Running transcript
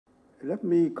Let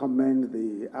me commend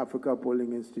the Africa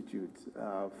Polling Institute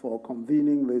for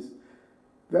convening this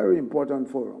very important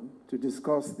forum to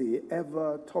discuss the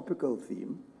ever-topical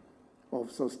theme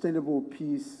of sustainable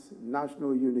peace,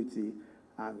 national unity,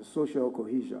 and social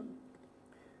cohesion.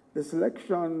 The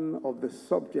selection of the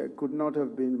subject could not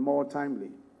have been more timely.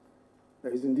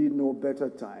 There is indeed no better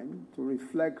time to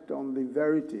reflect on the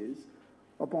verities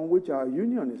upon which our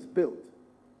union is built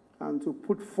and to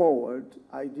put forward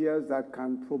ideas that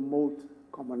can promote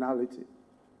commonality.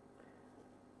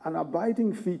 An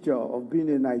abiding feature of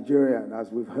being a Nigerian, as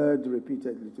we've heard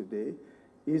repeatedly today,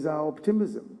 is our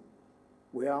optimism.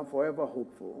 We are forever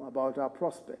hopeful about our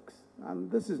prospects,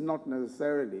 and this is not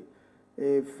necessarily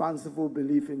a fanciful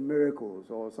belief in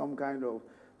miracles or some kind of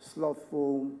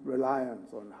slothful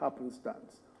reliance on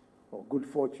happenstance or good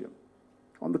fortune.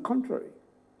 On the contrary,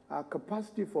 our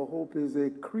capacity for hope is a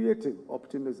creative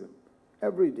optimism.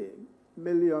 Every day,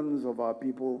 millions of our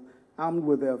people, armed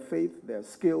with their faith, their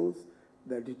skills,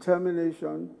 their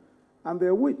determination, and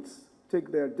their wits,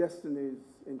 take their destinies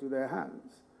into their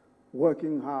hands,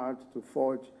 working hard to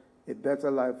forge a better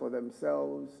life for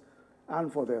themselves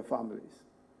and for their families.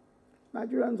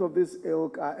 Nigerians of this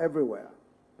ilk are everywhere,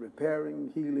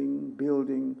 repairing, healing,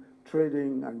 building,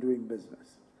 trading, and doing business.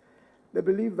 They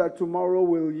believe that tomorrow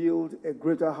will yield a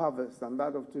greater harvest than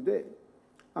that of today,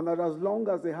 and that as long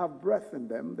as they have breath in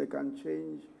them, they can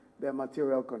change their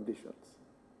material conditions.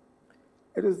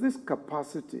 It is this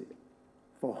capacity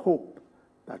for hope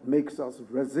that makes us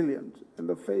resilient in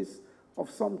the face of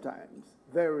sometimes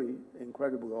very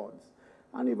incredible odds,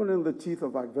 and even in the teeth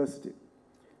of adversity.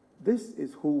 This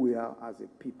is who we are as a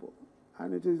people,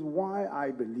 and it is why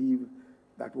I believe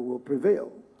that we will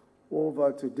prevail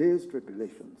over today's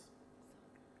tribulations.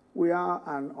 We are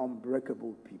an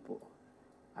unbreakable people,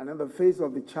 and in the face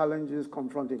of the challenges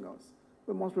confronting us,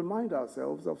 we must remind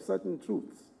ourselves of certain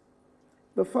truths.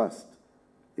 The first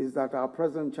is that our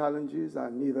present challenges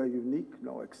are neither unique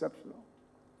nor exceptional.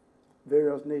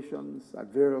 Various nations at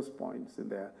various points in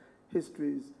their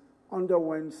histories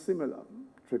underwent similar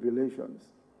tribulations,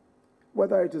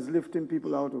 whether it is lifting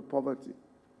people out of poverty,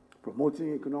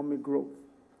 promoting economic growth,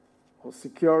 or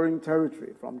securing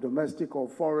territory from domestic or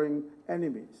foreign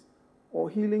enemies,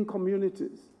 or healing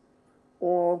communities,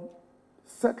 or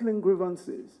settling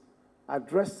grievances,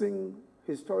 addressing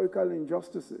historical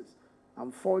injustices,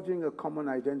 and forging a common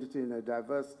identity in a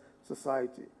diverse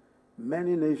society.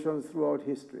 Many nations throughout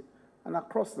history and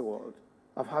across the world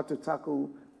have had to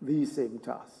tackle these same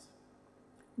tasks.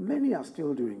 Many are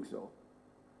still doing so.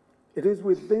 It is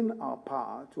within our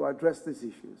power to address these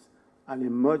issues and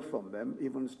emerge from them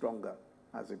even stronger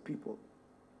as a people.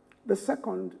 The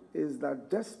second is that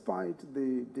despite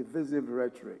the divisive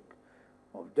rhetoric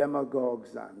of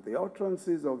demagogues and the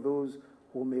utterances of those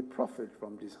who may profit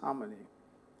from disharmony,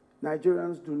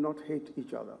 Nigerians do not hate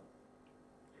each other.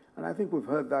 And I think we've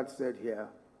heard that said here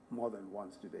more than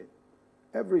once today.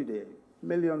 Every day,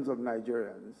 millions of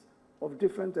Nigerians of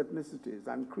different ethnicities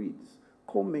and creeds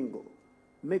commingle,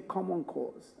 make common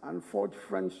cause, and forge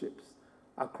friendships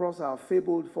across our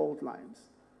fabled fault lines.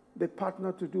 They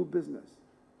partner to do business,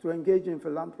 to engage in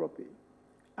philanthropy,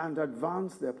 and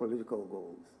advance their political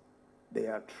goals. They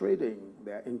are trading,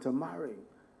 they are intermarrying,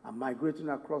 and migrating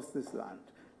across this land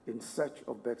in search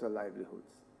of better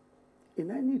livelihoods.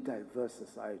 In any diverse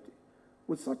society,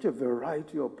 with such a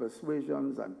variety of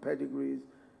persuasions and pedigrees,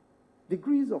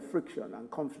 degrees of friction and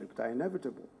conflict are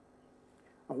inevitable.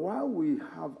 And while we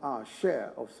have our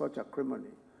share of such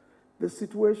acrimony, the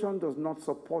situation does not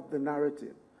support the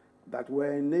narrative that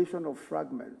we're a nation of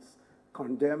fragments,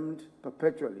 condemned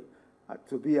perpetually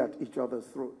to be at each other's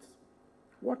throats.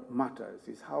 What matters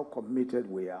is how committed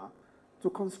we are to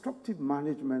constructive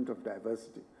management of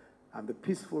diversity and the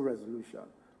peaceful resolution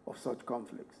of such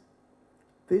conflicts.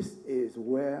 This is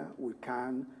where we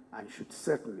can and should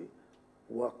certainly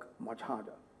work much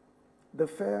harder. The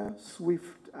fair,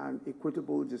 swift, and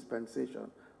equitable dispensation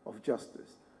of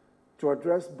justice to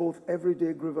address both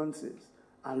everyday grievances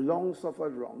and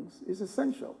long-suffered wrongs is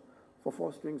essential for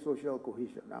fostering social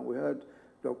cohesion. And we heard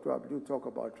Dr. Abdul talk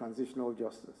about transitional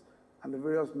justice and the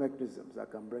various mechanisms that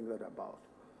can bring that about.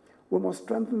 We must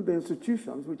strengthen the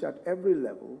institutions which at every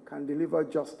level can deliver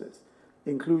justice,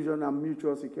 inclusion, and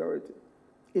mutual security.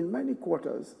 In many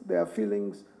quarters, there are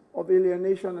feelings of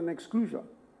alienation and exclusion.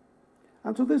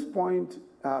 And to this point,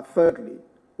 thirdly,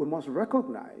 we must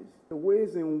recognize the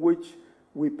ways in which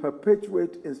we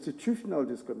perpetuate institutional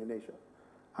discrimination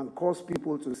and cause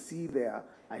people to see their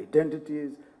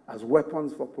identities as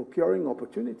weapons for procuring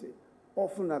opportunity,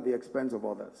 often at the expense of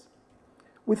others.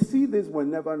 We see this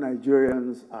whenever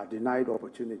Nigerians are denied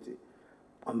opportunity,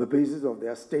 on the basis of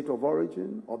their state of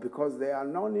origin or because they are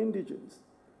non-indigents.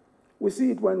 We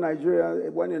see it when a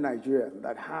Nigerian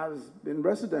that has been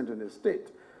resident in a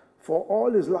state for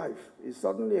all his life is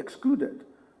suddenly excluded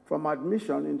from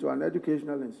admission into an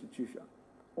educational institution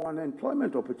or an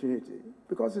employment opportunity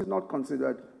because he's not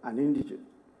considered an indigent.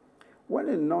 When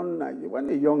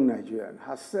a young Nigerian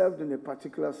has served in a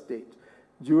particular state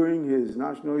during his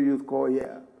National Youth Corps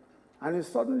year and is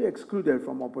suddenly excluded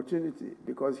from opportunity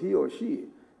because he or she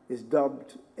is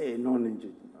dubbed a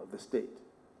non-indigent of the state.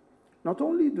 Not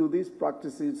only do these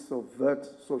practices subvert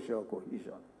social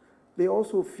cohesion, they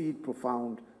also feed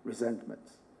profound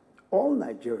resentments. All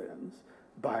Nigerians,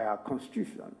 by our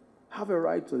constitution, have a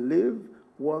right to live,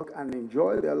 work, and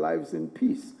enjoy their lives in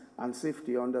peace and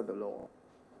safety under the law.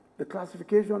 The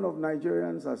classification of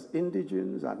Nigerians as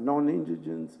indigents and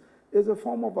non-indigents is a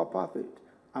form of apartheid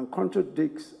and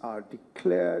contradicts our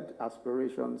declared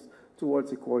aspirations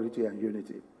towards equality and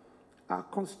unity. Our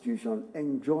constitution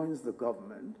enjoins the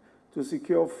government to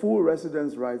secure full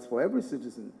residence rights for every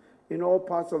citizen in all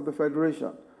parts of the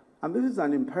Federation. And this is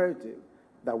an imperative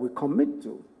that we commit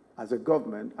to as a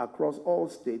government across all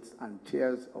states and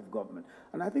tiers of government.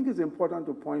 And I think it's important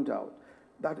to point out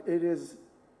that it is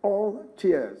all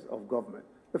tiers of government.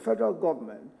 The federal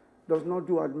government does not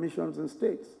do admissions in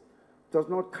states, does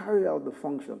not carry out the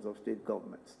functions of state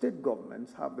governments. State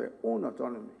governments have their own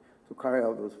autonomy to carry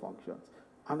out those functions,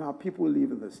 and our people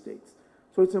live in the states.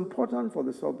 So it's important for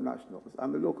the subnationals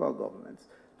and the local governments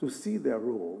to see their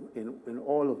role in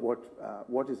all of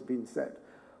what is being said.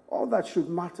 All that should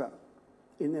matter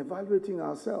in evaluating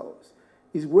ourselves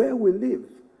is where we live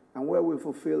and where we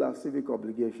fulfill our civic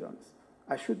obligations.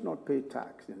 I should not pay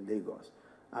tax in Lagos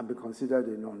and be considered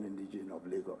a non-indigent of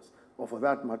Lagos, or for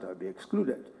that matter, be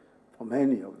excluded from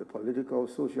any of the political,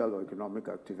 social, or economic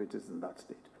activities in that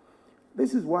state.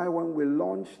 This is why when we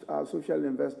launched our social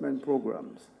investment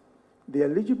programs, the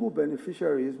eligible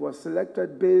beneficiaries were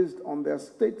selected based on their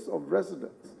states of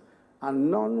residence,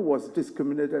 and none was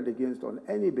discriminated against on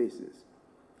any basis.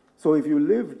 So if you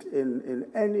lived in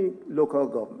any local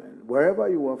government, wherever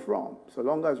you were from, so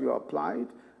long as you applied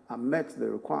and met the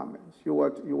requirements, you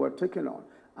were taken on.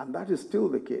 And that is still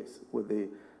the case with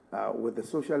the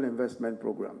social investment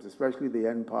programs, especially the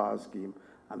NPower scheme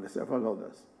and the several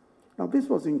others. Now, this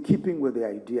was in keeping with the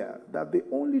idea that the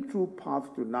only true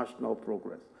path to national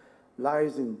progress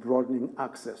lies in broadening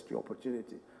access to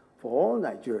opportunity for all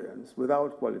Nigerians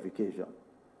without qualification.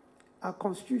 Our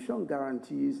Constitution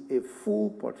guarantees a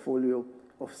full portfolio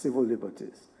of civil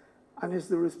liberties, and it's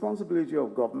the responsibility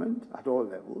of government at all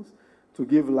levels to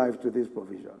give life to these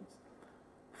provisions.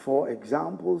 For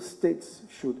example, states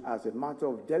should, as a matter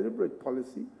of deliberate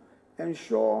policy,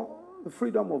 ensure the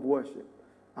freedom of worship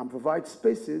and provide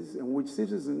spaces in which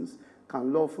citizens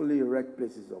can lawfully erect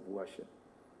places of worship.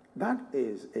 That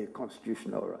is a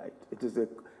constitutional right. It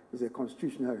is a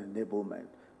constitutional enablement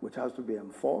which has to be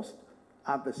enforced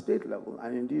at the state level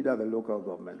and indeed at the local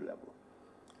government level.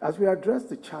 As we address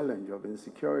the challenge of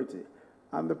insecurity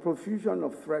and the profusion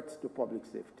of threats to public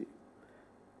safety,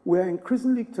 we are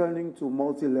increasingly turning to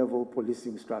multi-level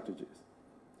policing strategies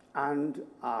and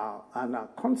are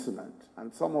consonant,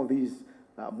 and some of these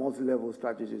multi-level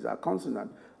strategies are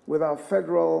consonant with our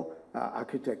federal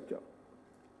architecture.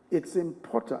 It's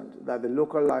important that the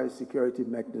localized security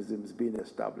mechanisms being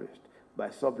established by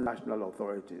subnational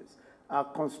authorities are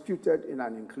constituted in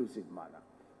an inclusive manner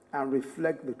and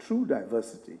reflect the true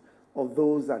diversity of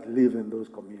those that live in those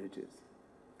communities.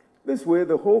 This way,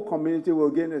 the whole community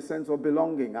will gain a sense of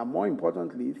belonging and, more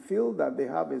importantly, feel that they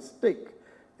have a stake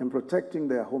in protecting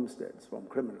their homesteads from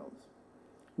criminals.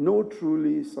 No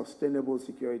truly sustainable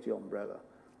security umbrella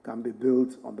can be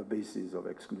built on the basis of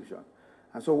exclusion.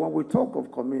 And so when we talk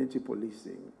of community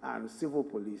policing and civil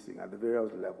policing at the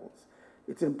various levels,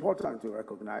 it's important to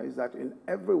recognize that in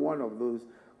every one of those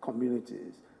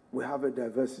communities, we have a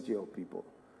diversity of people.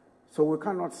 So we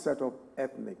cannot set up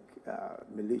ethnic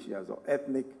militias or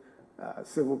ethnic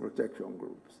civil protection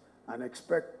groups and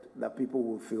expect that people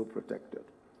will feel protected.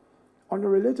 On a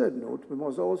related note, we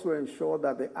must also ensure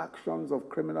that the actions of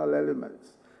criminal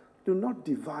elements do not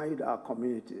divide our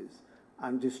communities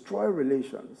and destroy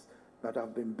relations that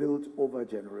have been built over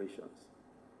generations.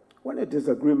 When a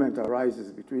disagreement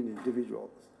arises between individuals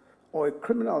or a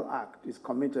criminal act is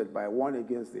committed by one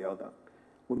against the other,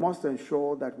 we must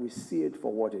ensure that we see it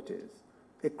for what it is,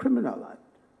 a criminal act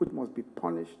which must be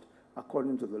punished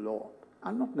according to the law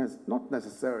and not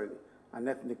necessarily an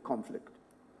ethnic conflict.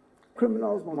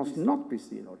 Criminals must not be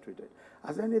seen or treated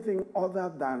as anything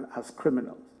other than as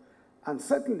criminals, and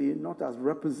certainly not as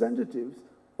representatives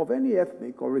of any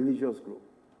ethnic or religious group.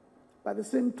 By the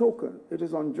same token, it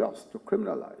is unjust to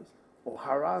criminalize or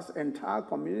harass entire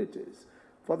communities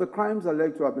for the crimes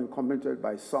alleged to have been committed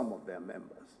by some of their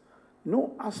members.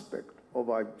 No aspect of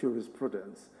our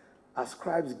jurisprudence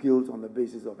ascribes guilt on the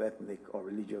basis of ethnic or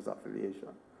religious affiliation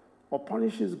or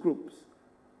punishes groups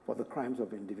for the crimes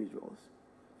of individuals.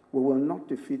 We will not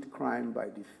defeat crime by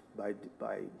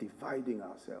dividing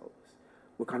ourselves.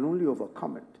 We can only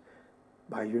overcome it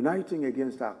by uniting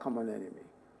against our common enemy,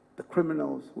 the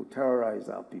criminals who terrorize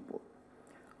our people.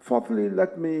 Fourthly,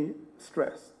 let me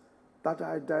stress that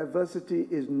our diversity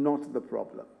is not the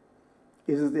problem.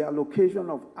 It is the allocation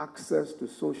of access to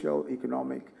social,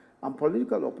 economic, and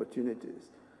political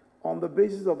opportunities on the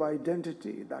basis of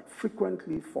identity that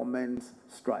frequently foments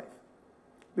strife.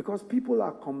 Because people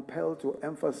are compelled to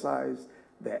emphasize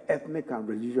their ethnic and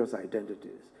religious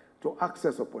identities to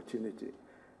access opportunity,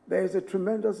 there is a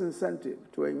tremendous incentive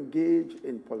to engage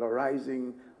in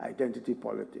polarizing identity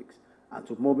politics and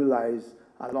to mobilize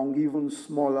along even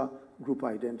smaller group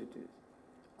identities.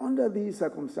 Under these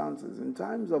circumstances, in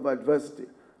times of adversity,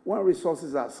 when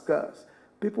resources are scarce,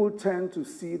 people tend to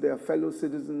see their fellow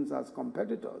citizens as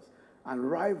competitors and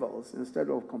rivals instead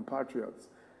of compatriots,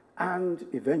 and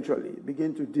eventually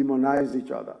begin to demonize each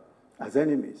other as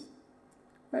enemies.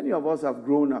 Many of us have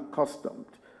grown accustomed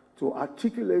to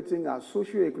articulating our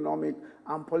socioeconomic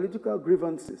and political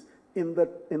grievances in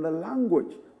the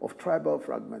language of tribal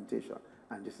fragmentation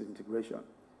and disintegration.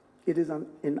 It is an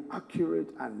inaccurate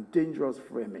and dangerous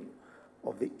framing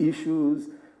of the issues,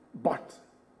 but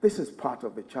this is part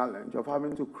of the challenge of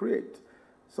having to create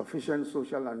sufficient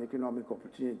social and economic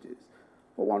opportunities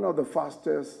for one of the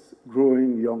fastest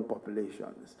growing young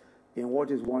populations in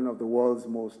what is one of the world's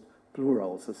most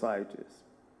plural societies.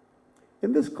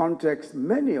 In this context,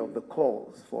 many of the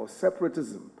calls for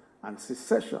separatism and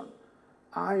secession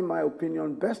are, in my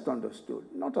opinion, best understood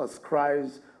not as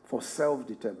cries for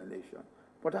self-determination,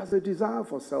 but as a desire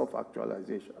for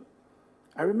self-actualization.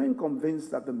 I remain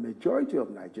convinced that the majority of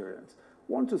Nigerians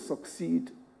want to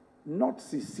succeed, not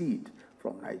secede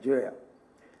from Nigeria.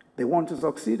 They want to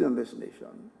succeed in this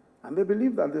nation, and they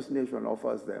believe that this nation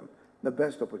offers them the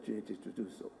best opportunity to do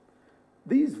so.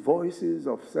 These voices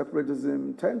of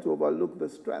separatism tend to overlook the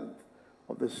strength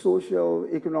of the social,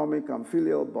 economic, and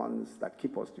filial bonds that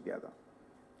keep us together.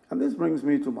 And this brings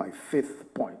me to my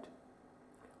fifth point.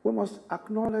 We must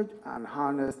acknowledge and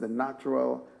harness the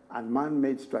natural and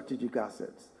man-made strategic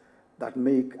assets that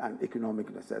make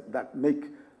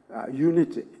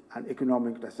unity an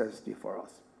economic necessity for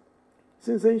us.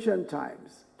 Since ancient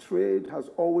times, trade has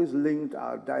always linked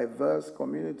our diverse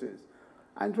communities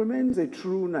and remains a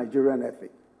true Nigerian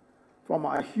ethic. From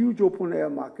our huge open-air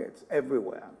markets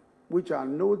everywhere, which are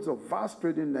nodes of vast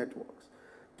trading networks,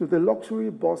 to the luxury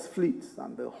bus fleets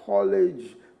and the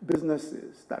haulage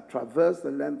businesses that traverse the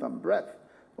length and breadth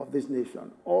of this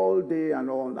nation all day and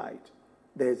all night,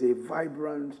 there's a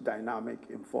vibrant, dynamic,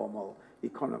 informal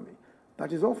economy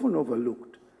that is often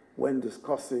overlooked when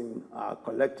discussing our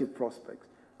collective prospects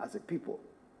as a people.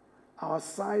 Our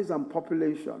size and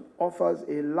population offers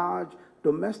a large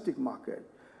domestic market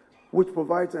which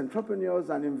provides entrepreneurs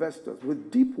and investors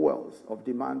with deep wells of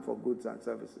demand for goods and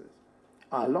services.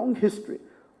 Our long history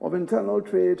of internal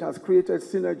trade has created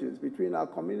synergies between our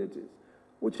communities,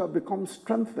 which have become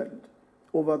strengthened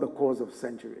over the course of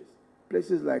centuries.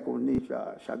 Places like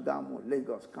Onitsha, Shagamu,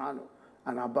 Lagos, Kano,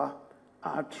 and Aba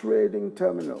are trading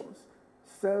terminals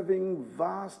serving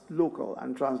vast local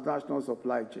and transnational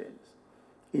supply chains.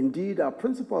 Indeed, our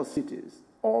principal cities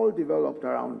all developed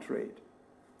around trade.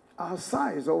 Our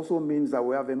size also means that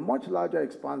we have a much larger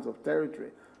expanse of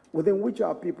territory within which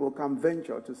our people can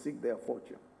venture to seek their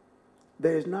fortune.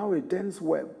 There is now a dense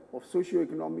web of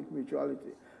socio-economic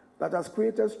mutuality that has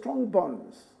created strong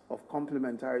bonds of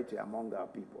complementarity among our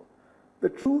people. The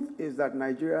truth is that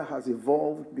Nigeria has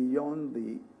evolved beyond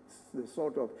the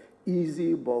sort of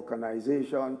easy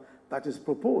balkanization that is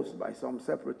proposed by some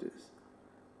separatists.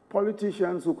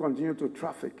 Politicians who continue to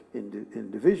traffic in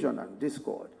division and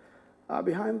discord are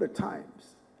behind the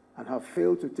times and have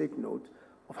failed to take note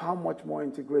of how much more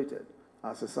integrated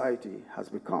our society has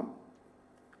become.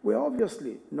 We're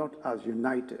obviously not as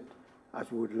united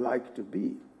as we would like to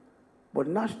be, but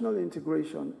national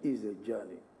integration is a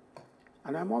journey.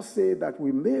 And I must say that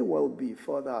we may well be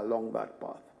further along that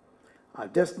path. Our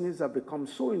destinies have become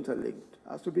so interlinked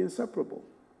as to be inseparable.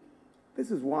 This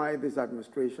is why this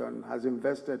administration has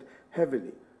invested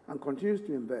heavily and continues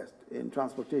to invest in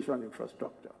transportation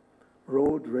infrastructure,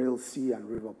 road, rail, sea, and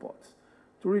river ports,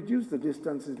 to reduce the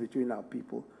distances between our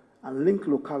people and link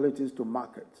localities to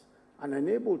markets and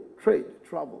enable trade,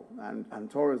 travel, and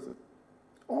tourism.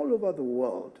 All over the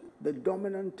world, the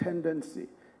dominant tendency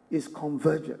is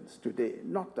convergence today,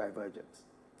 not divergence.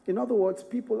 In other words,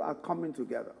 people are coming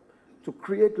together to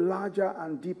create larger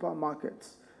and deeper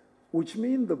markets, which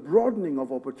mean the broadening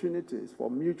of opportunities for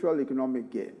mutual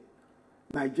economic gain.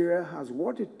 Nigeria has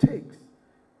what it takes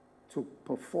to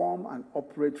perform and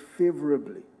operate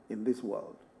favorably in this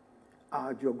world.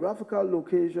 Our geographical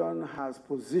location has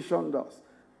positioned us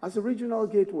as a regional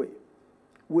gateway.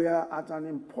 We are at an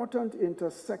important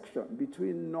intersection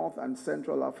between North and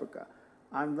Central Africa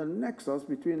and the nexus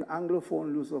between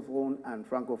Anglophone, Lusophone, and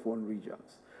Francophone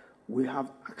regions. We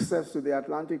have access to the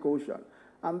Atlantic Ocean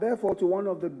and therefore to one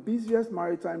of the busiest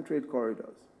maritime trade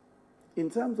corridors. In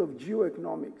terms of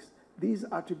geoeconomics, these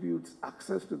attributes,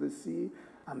 access to the sea,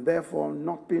 and therefore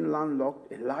not being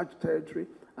landlocked, a large territory,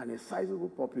 and a sizable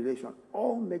population,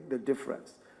 all make the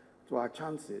difference to our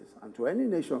chances and to any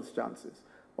nation's chances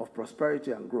of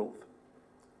prosperity and growth.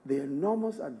 The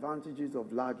enormous advantages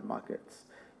of large markets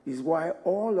is why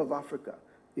all of Africa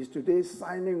is today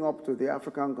signing up to the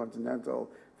African Continental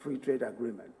Free Trade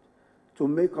Agreement to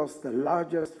make us the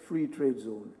largest free trade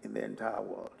zone in the entire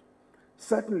world.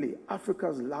 Certainly,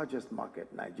 Africa's largest market,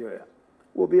 Nigeria,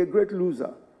 will be a great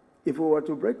loser if we were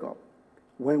to break up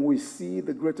when we see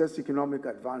the greatest economic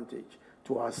advantage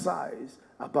to our size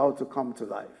about to come to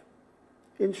life.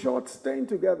 In short, staying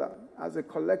together as a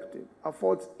collective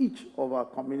affords each of our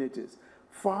communities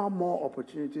far more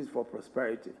opportunities for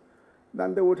prosperity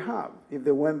than they would have if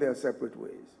they went their separate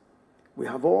ways. We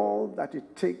have all that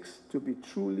it takes to be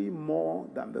truly more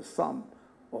than the sum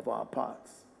of our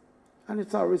parts. And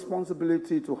it's our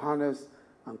responsibility to harness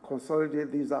and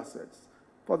consolidate these assets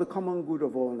for the common good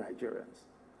of all Nigerians.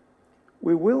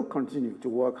 We will continue to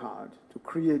work hard to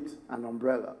create an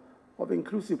umbrella of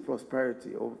inclusive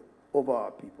prosperity over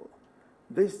our people.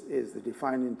 This is the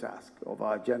defining task of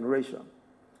our generation.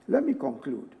 Let me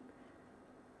conclude.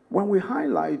 When we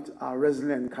highlight our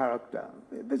resilient character,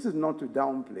 this is not to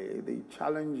downplay the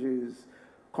challenges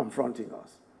confronting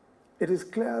us. It is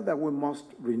clear that we must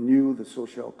renew the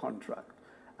social contract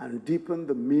and deepen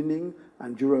the meaning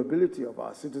and durability of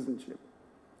our citizenship.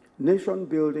 Nation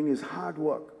building is hard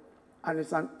work, and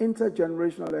it's an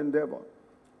intergenerational endeavor.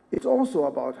 It's also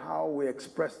about how we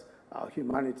express our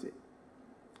humanity.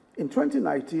 In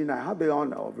 2019, I had the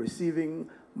honor of receiving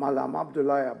Malam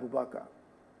Abdullahi Abubakar,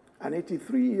 an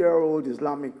 83-year-old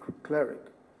Islamic cleric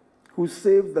who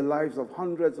saved the lives of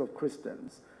hundreds of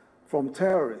Christians from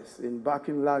terrorists in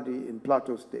Bakin Ladi in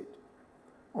Plateau State.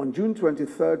 On June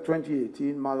 23,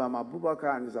 2018, Malam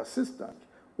Abubakar and his assistant,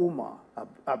 Umar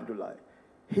Abdullahi,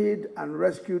 hid and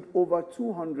rescued over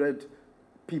 200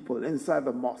 people inside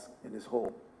the mosque in his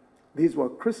home. These were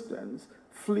Christians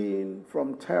fleeing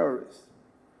from terrorists.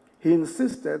 He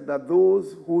insisted that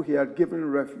those who he had given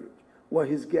refuge were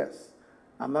his guests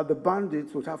and that the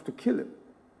bandits would have to kill him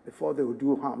before they would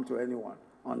do harm to anyone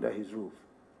under his roof.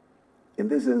 In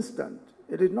this instant,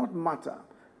 it did not matter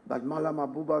that Malam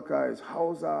Abubakar is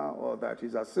Hausa or that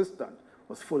his assistant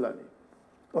was Fulani,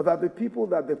 or that the people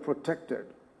that they protected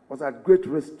was at great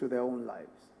risk to their own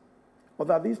lives, or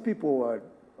that these people were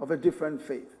of a different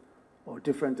faith or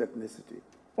different ethnicity.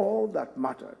 All that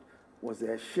mattered was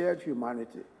their shared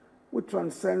humanity, which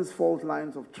transcends fault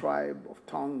lines of tribe, of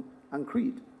tongue, and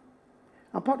creed.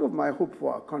 And part of my hope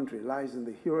for our country lies in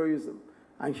the heroism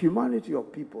and humanity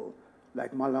of people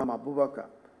like Malam Abubakar.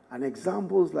 And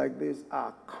examples like this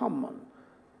are common,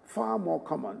 far more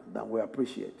common than we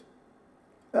appreciate.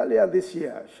 Earlier this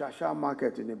year, Shasha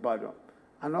Market in Ibadan,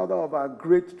 another of our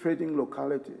great trading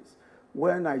localities,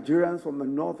 where Nigerians from the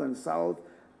north and south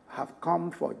have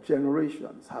come for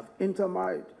generations, have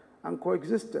intermarried and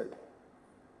coexisted,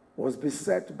 was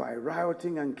beset by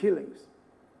rioting and killings.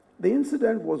 The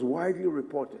incident was widely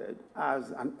reported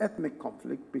as an ethnic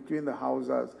conflict between the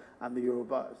Hausas and the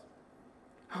Yorubas.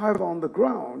 However, on the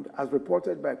ground, as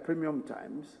reported by Premium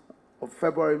Times of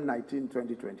February 19,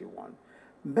 2021,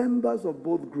 members of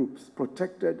both groups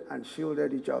protected and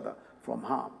shielded each other from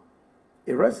harm.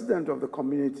 A resident of the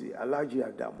community, Alhaji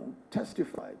Adamu,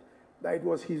 testified that it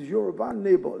was his Yoruba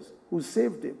neighbors who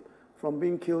saved him from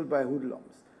being killed by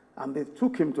hoodlums, and they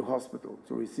took him to hospital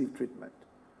to receive treatment.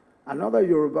 Another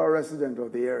Yoruba resident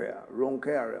of the area, Ronke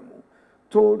Aremu,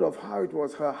 told of how it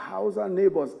was her Hausa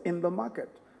neighbors in the market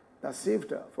that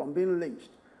saved her from being lynched,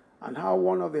 and how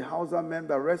one of the Hausa men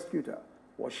that rescued her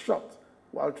was shot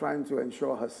while trying to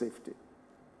ensure her safety.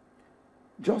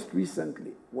 Just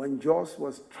recently, when Jos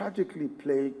was tragically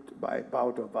plagued by a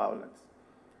bout of violence,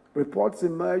 reports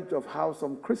emerged of how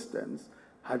some Christians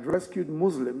had rescued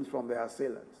Muslims from their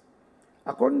assailants.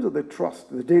 According to the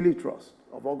Trust, the Daily Trust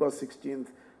of August 16th,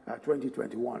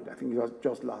 2021, I think it was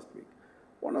just last week,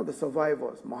 one of the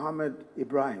survivors, Mohammed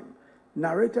Ibrahim,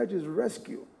 narrated his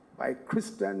rescue by a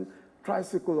Christian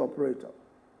tricycle operator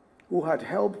who had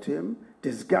helped him,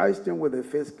 disguised him with a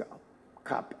face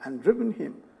cap, and driven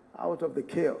him out of the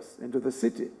chaos into the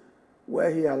city,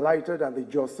 where he alighted at the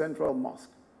Jos Central Mosque.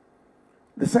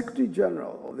 The Secretary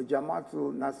General of the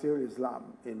Jamaatul Nasir Islam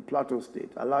in Plateau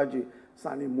State, Alhaji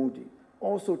Sani Mudi,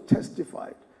 also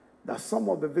testified that some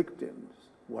of the victims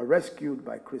were rescued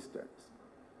by Christians,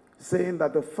 saying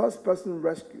that the first person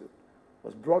rescued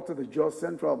was brought to the Jos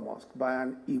Central Mosque by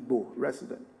an Igbo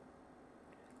resident.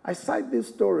 I cite these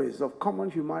stories of common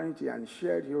humanity and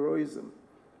shared heroism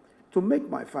to make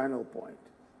my final point.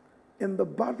 In the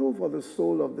battle for the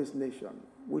soul of this nation,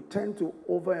 we tend to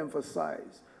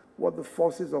overemphasize what the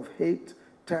forces of hate,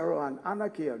 terror, and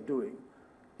anarchy are doing,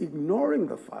 ignoring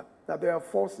the fact that there are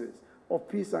forces of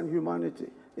peace and humanity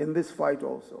in this fight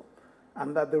also,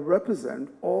 and that they represent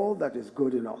all that is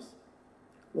good in us.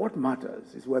 What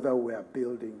matters is whether we are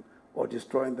building or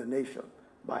destroying the nation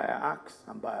by our acts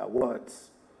and by our words.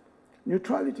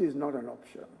 Neutrality is not an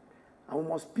option, and we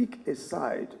must pick a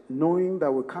side knowing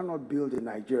that we cannot build a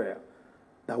Nigeria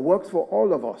that works for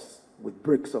all of us with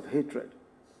bricks of hatred.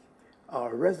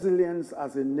 Our resilience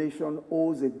as a nation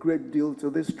owes a great deal to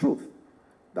this truth,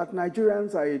 that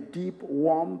Nigerians are a deep,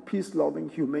 warm, peace-loving,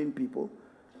 humane people,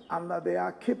 and that they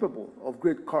are capable of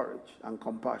great courage and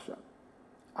compassion.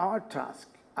 Our task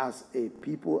as a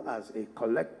people, as a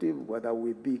collective, whether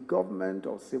we be government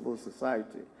or civil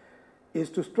society, is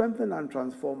to strengthen and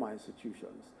transform our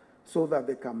institutions so that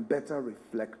they can better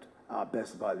reflect our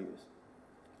best values.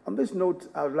 On this note,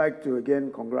 I would like to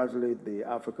again congratulate the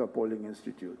Africa Polling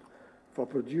Institute for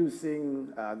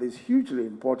producing this hugely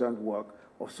important work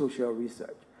of social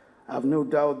research. I have no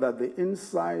doubt that the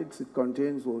insights it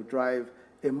contains will drive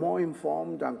a more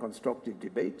informed and constructive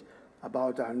debate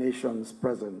about our nation's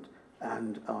present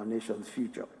and our nation's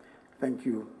future. Thank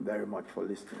you very much for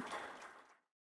listening.